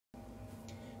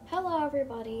Hello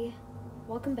everybody,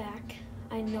 welcome back.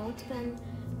 I know it's been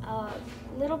a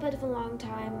little bit of a long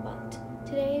time, but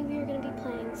today we are going to be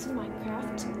playing some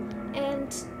Minecraft,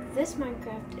 and this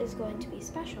Minecraft is going to be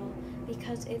special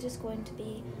because it is going to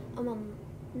be a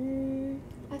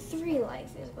 3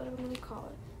 life is what I'm going to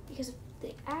call it, because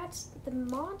the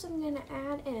mods I'm going to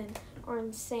add in are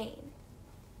insane.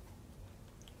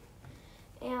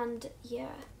 And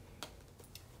yeah,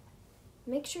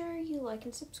 make sure you like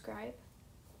and subscribe.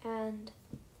 And,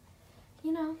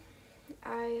 you know,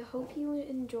 I hope you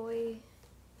enjoy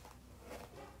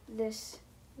this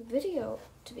video,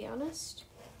 to be honest.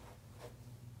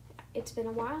 It's been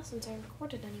a while since I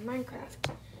recorded any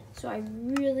Minecraft, so I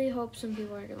really hope some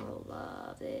people are gonna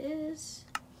love this.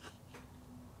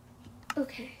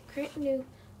 Okay, create a new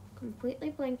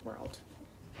completely blank world.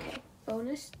 Okay,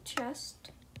 bonus chest,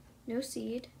 no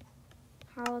seed,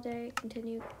 holiday,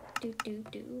 continue, do,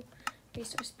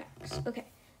 resource packs. Okay.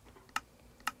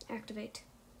 Activate.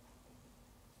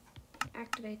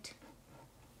 Activate.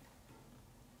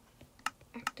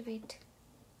 Activate.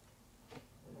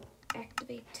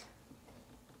 Activate.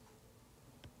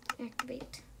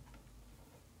 Activate.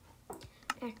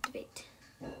 Activate.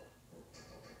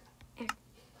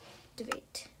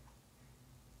 Activate.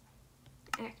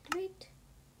 Activate.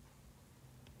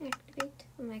 Activate.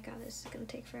 Oh my god, this is gonna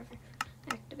take forever.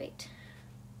 Activate.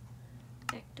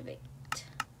 Activate.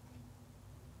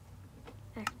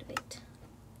 Activate.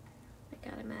 My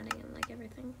god, I'm adding in like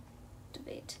everything.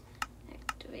 Activate.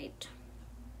 Activate.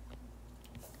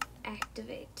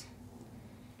 Activate.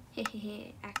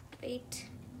 Hehehe. Activate.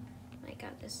 My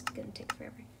god, this is gonna take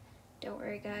forever. Don't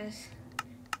worry, guys.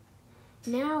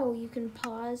 Now you can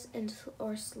pause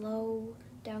or slow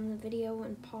down the video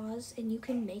and pause, and you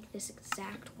can make this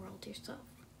exact world yourself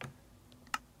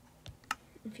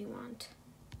if you want.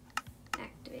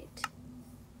 Activate.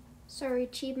 Sorry,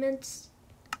 achievements.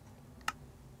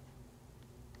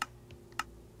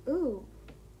 Ooh,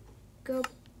 go,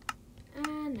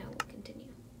 no, we'll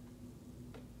continue.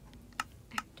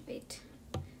 Activate.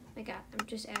 My god, I'm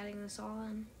just adding this all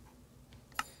in.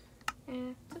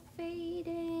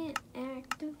 Activating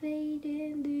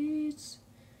this.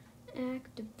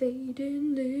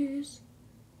 Activating this.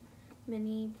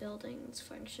 Mini buildings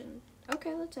function.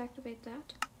 Okay, let's activate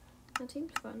that. That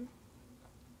seems fun.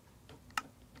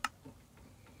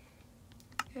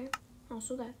 Okay,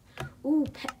 also that. Ooh,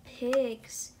 pet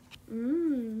pigs.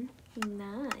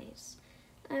 Nice.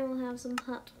 I will have some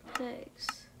pet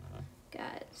pigs.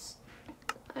 Guys,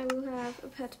 I will have a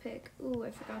pet pig. Ooh,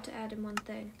 I forgot to add in one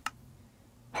thing.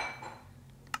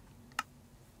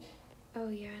 Oh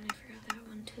yeah, and I forgot that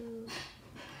one too.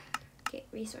 Okay,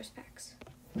 resource packs.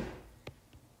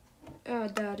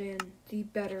 Add that in. The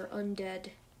better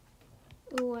undead.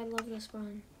 Ooh, I love this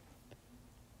one.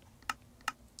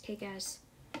 Okay, guys.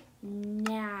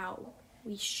 Now,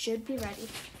 we should be ready.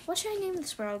 What should I name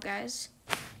this world, guys?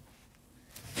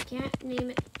 Can't name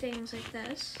it things like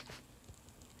this.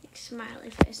 Like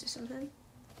smiley face or something.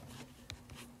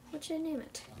 What should I name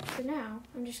it? For now,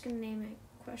 I'm just going to name it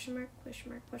question mark,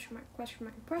 question mark, question mark, question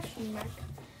mark, question mark.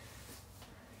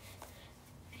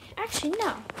 Actually,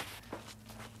 no.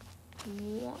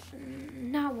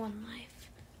 Not one life.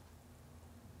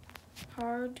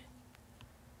 Hard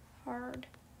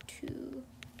to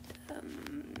the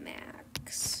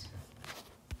max.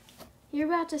 You're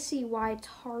about to see why it's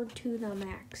hard to the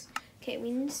max. Okay,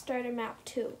 we need to start a map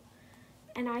 2.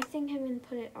 And I think I'm going to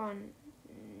put it on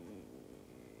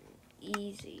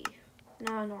easy.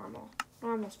 Not normal.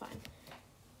 Normal's fine.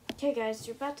 Okay, guys,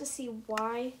 you're about to see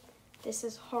why this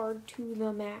is hard to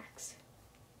the max.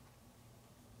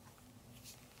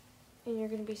 And you're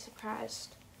going to be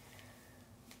surprised.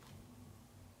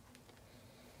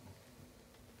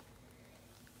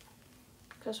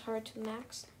 Because hard to the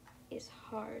max is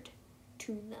hard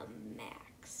to the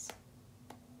max.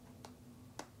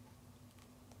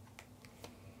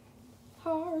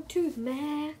 Hard to the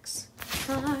max.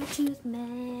 Hard to the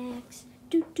max.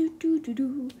 Do.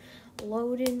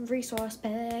 Loading resource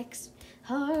packs.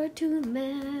 Hard to the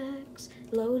max.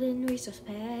 Loading resource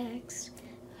packs.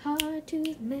 Hard to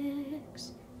the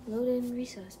max. Loading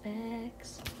resource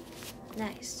packs.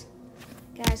 Nice.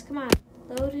 Guys, come on.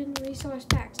 Loading resource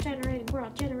packs, generating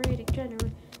world, generating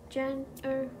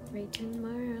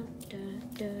world,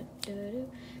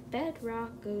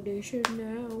 Bedrock edition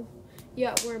now.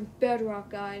 Yeah, we're in Bedrock,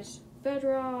 guys.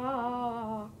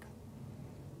 Bedrock.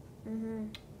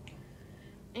 And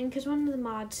because one of the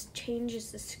mods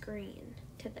changes the screen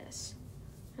to this.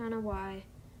 I don't know why.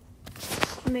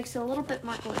 It makes it a little bit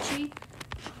more glitchy,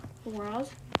 the world,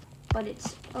 but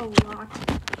it's a lot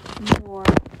more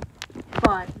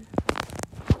fun.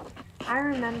 I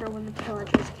remember when the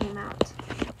Pillagers came out.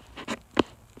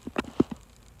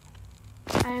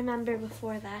 I remember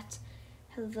before that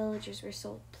how the Villagers were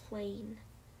so plain.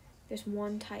 There's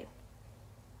one type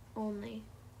only.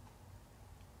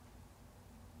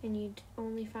 And you'd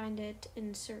only find it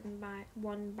in certain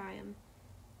one biome.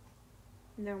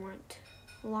 And there weren't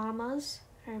llamas.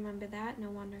 I remember that.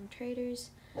 No wandering traders.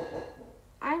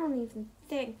 I don't even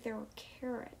think there were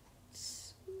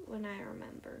carrots when I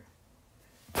remember.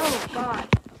 Oh god.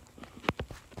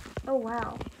 Oh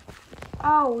wow.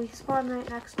 Oh, we spawned right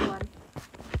next to one.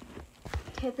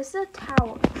 Okay, this is a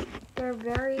tower. They're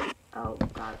very... Oh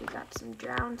god, we got some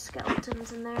drowned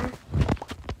skeletons in there.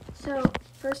 So,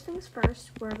 first things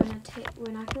first, we're not gonna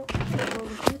go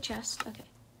look in the chest. Okay.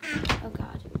 Oh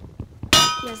god.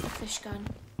 He has the fish gun.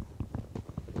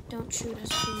 Don't shoot us,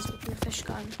 please, with your fish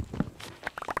gun.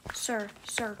 Sir,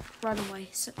 run away.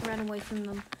 Run away from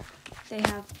them. They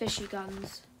have fishy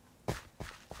guns.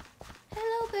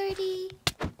 Hello, birdie.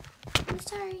 I'm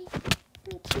sorry. I'm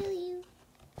gonna kill you.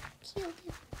 Kill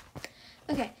you.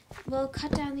 Okay, we'll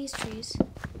cut down these trees.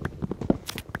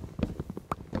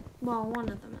 Well, one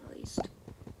of them at least,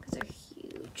 because they're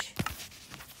huge.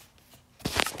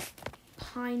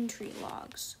 Pine tree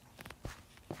logs.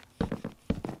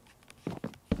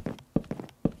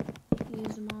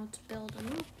 Use them all to build them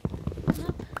up.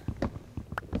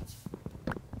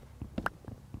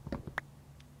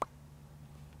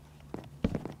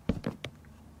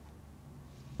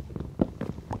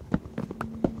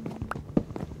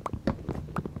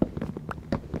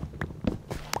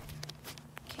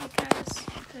 Okay, guys,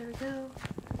 there we go.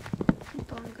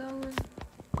 Keep on going.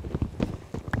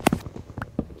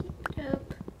 Keep it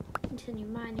up. Continue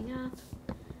mining up.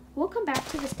 We'll come back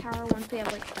to this tower once we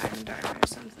have like diamond armor or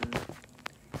something.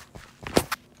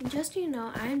 And just so you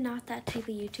know, I'm not that type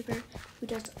of YouTuber who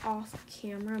does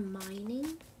off-camera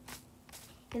mining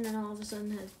and then all of a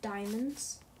sudden has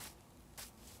diamonds.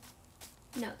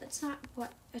 No, that's not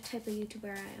what a type of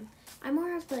YouTuber I am. I'm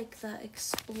more of like the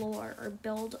explore or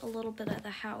build a little bit of the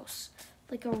house,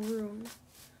 like a room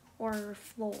or a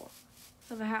floor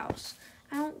of a house.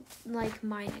 I don't like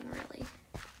mining really.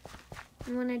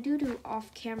 And when I do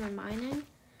off-camera mining,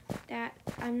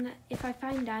 if I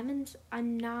find diamonds,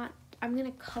 I'm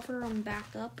gonna cover them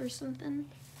back up or something,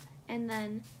 and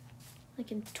then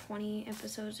like in 20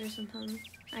 episodes or something,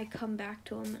 I come back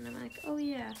to them and I'm like, oh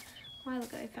yeah, a while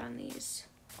ago I found these,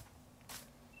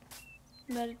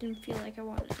 but it didn't feel like I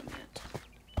wanted them yet.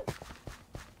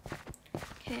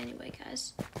 Okay, anyway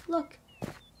guys, look,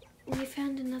 we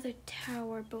found another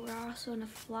tower, but we're also in a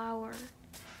flower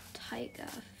taiga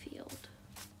field.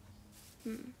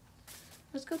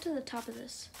 Let's go to the top of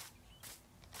this.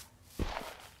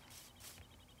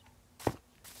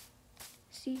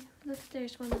 See, look,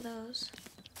 there's one of those.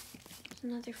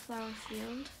 Another flower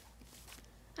field.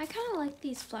 I kind of like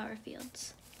these flower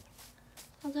fields.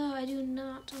 Although I do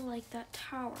not like that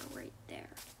tower right there.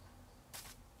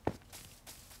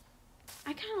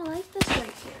 I kind of like this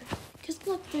right here. Because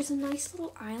look, there's a nice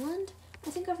little island. I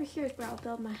think over here is where I'll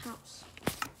build my house.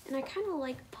 And I kind of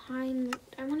like pine.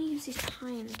 I want to use these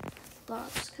pine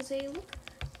logs because they look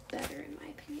better in my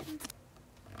opinion.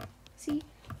 See?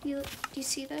 Do you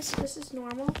see this? This is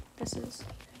normal.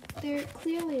 They're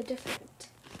clearly a different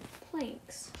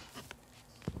planks.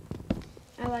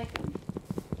 I like them.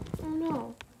 Oh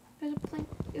no, there's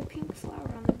a pink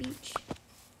flower on the beach.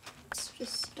 It's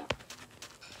just stuck.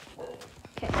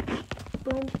 Okay,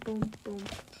 boom, boom, boom.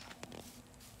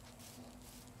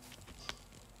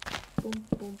 Boom,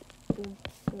 boom, boom,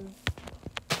 boom.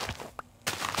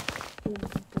 Boom,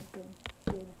 boom, boom, boom,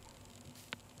 boom.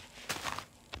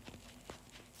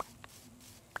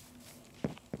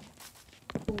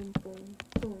 Boom, boom,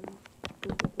 boom,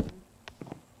 boom, boom.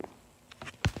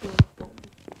 Boom, boom,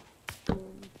 boom, boom,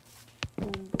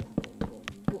 boom, boom, boom,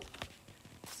 boom.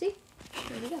 See?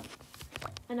 There we go.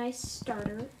 A nice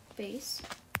starter base.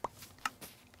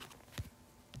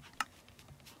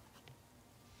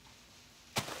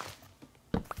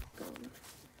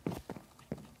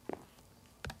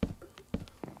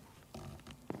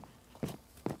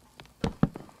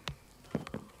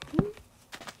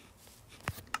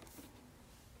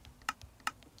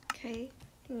 Okay,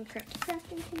 you can craft a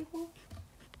crafting table.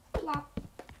 Plop.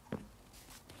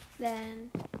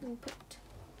 Then we'll put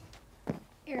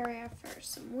area for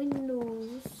some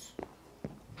windows.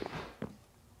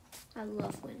 I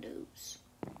love windows.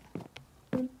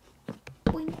 Boing.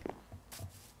 Boing.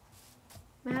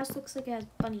 My house looks like it has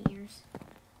bunny ears.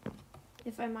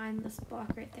 If I mine this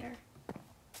block right there.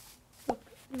 Look,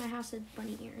 my house has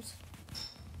bunny ears.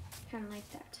 Kind of like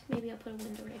that. Maybe I'll put a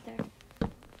window right there.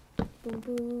 Boom,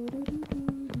 boom, doo, doo, doo,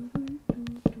 doo.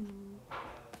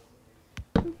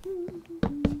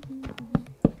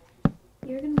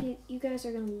 you guys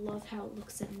are gonna love how it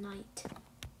looks at night.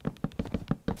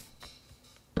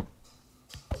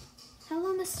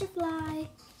 Hello, Mr. Fly.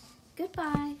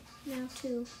 Goodbye. Now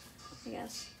too, I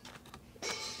guess.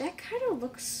 That kind of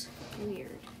looks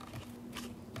weird.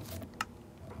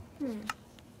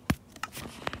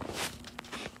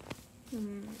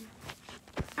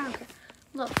 I don't care.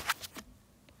 Look.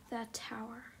 That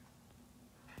tower.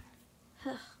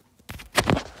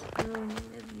 Ruining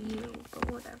the view,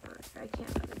 but whatever. I can't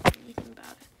really do anything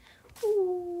about it.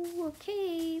 Ooh, a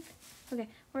cave. Okay,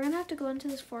 we're gonna have to go into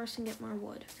this forest and get more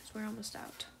wood, because we're almost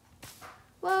out.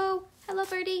 Whoa! Hello,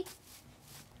 birdie!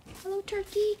 Hello,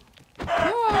 turkey!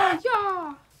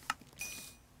 Yeah!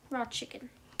 Raw chicken.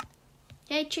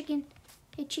 Hey, chicken.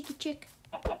 Hey, chicky chick.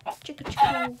 Chicka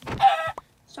chicka.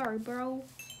 Sorry, bro.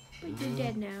 But you're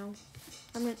dead now.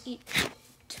 I'm gonna eat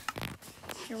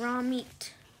your raw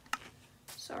meat.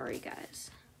 Sorry,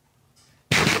 guys.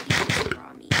 Eat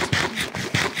raw meat.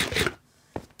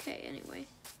 Okay, anyway.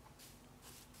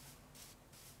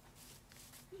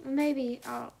 Maybe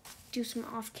I'll do some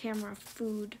off-camera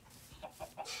food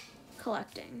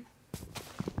collecting.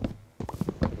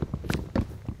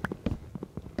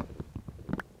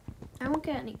 I won't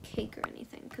get any cake or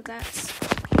anything, because that's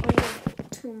a little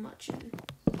too much in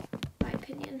my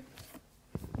opinion.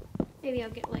 Maybe I'll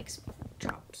get like some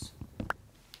chops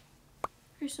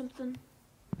or something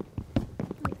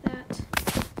like that.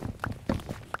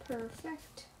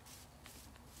 Perfect.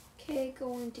 Okay,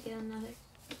 going to get another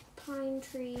pine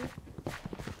tree.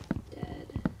 Dead.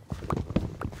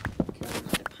 Kill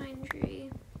another pine tree.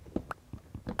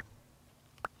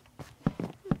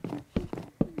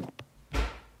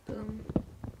 Boom.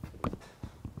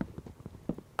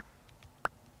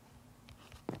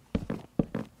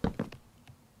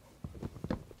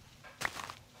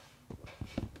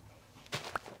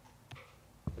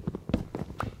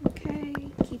 Okay,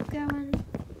 keep going.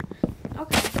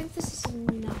 Okay, I think this is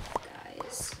enough,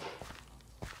 guys.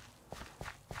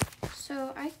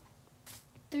 So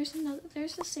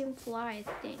there's the same fly, I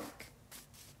think.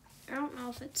 I don't know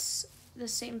if it's the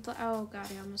same fly. Oh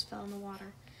god, I almost fell in the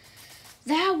water.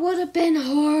 That would have been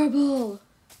horrible.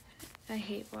 I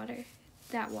hate water.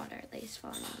 That water at least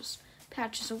fell in those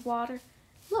patches of water.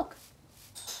 Look,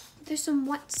 there's some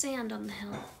wet sand on the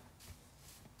hill.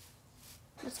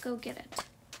 Let's go get it.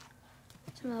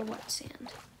 Some of the wet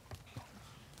sand.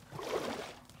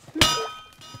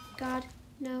 God,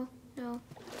 no, no.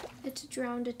 It's a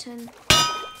Drowned-a-tin.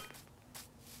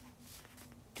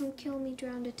 Don't kill me,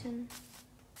 Drowned-a-tin.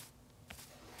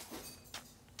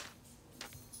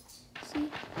 See?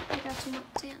 I got some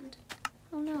wet sand.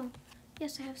 Oh no.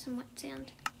 Yes, I have some wet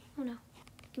sand. Oh no.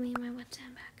 Give me my wet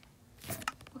sand back.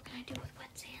 What can I do with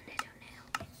wet sand? I don't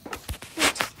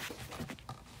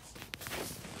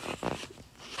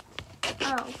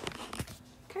know. Oh.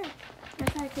 Okay. I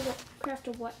thought I could craft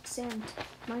a wet sand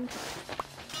Minecraft.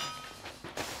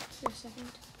 For a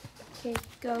second. Okay,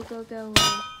 go, go, go.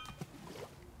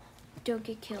 Don't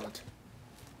get killed.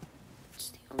 It's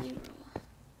the only rule.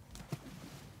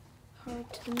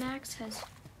 Hard to the max has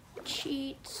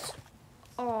cheats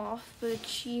off, but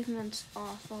achievements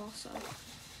off also.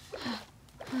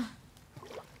 I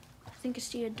think I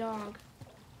see a dog.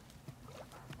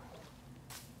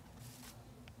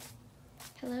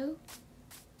 Hello?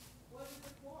 What is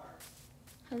it for?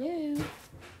 Hello?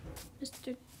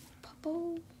 Mr.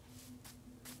 Puppo?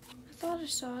 I thought I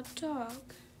saw a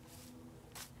dog.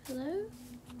 Hello?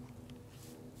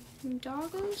 Any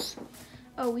doggos?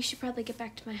 Oh, we should probably get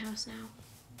back to my house now.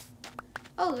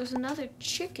 Oh, there's another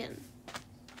chicken.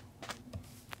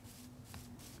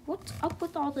 What's up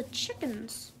with all the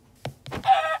chickens?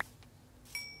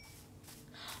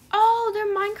 Oh, they're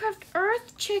Minecraft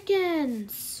Earth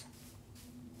chickens.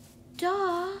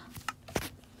 Duh.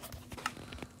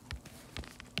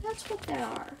 That's what they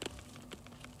are.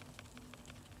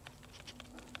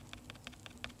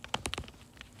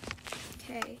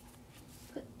 Okay.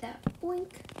 Put that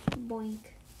boink,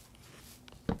 boink,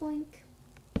 boink,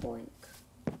 boink,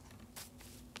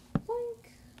 boink,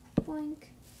 boink.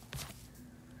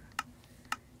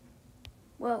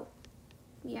 Whoa.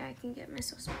 Yeah, I can get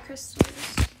myself some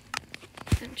crystals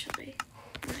eventually.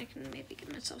 And I can maybe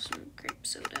get myself some grape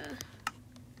soda.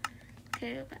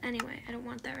 Okay, but anyway, I don't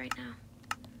want that right now.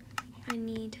 I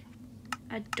need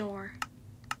a door.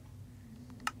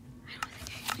 I don't think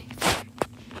I can make a door.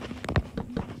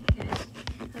 Guys,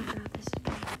 oh god, this is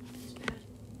bad. This is bad.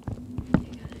 I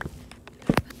got it. I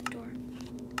gotta put the door.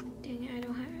 Dang it, I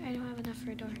don't have enough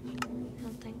for a door. I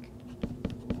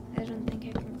don't think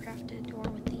I can craft a door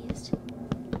with these.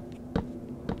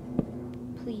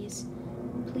 Please.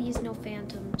 Please no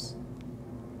phantoms.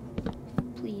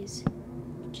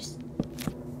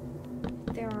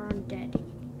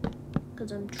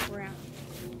 because I'm trapped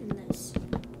in this.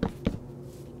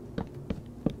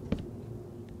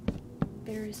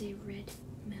 There is a red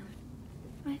moon.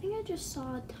 I think I just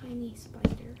saw a tiny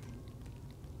spider.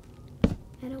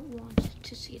 I don't want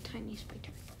to see a tiny spider.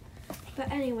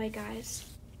 But anyway, guys,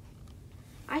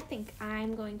 I think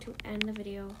I'm going to end the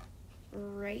video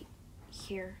right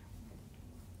here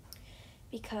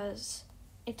because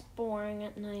it's boring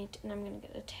at night and I'm going to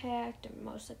get attacked and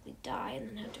most likely die and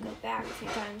then have to go back a few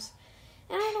times.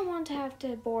 And I don't want to have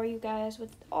to bore you guys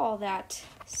with all that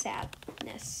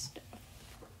sadness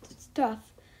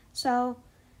stuff. So,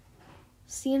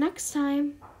 see you next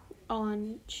time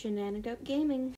on Shenanidope Gaming.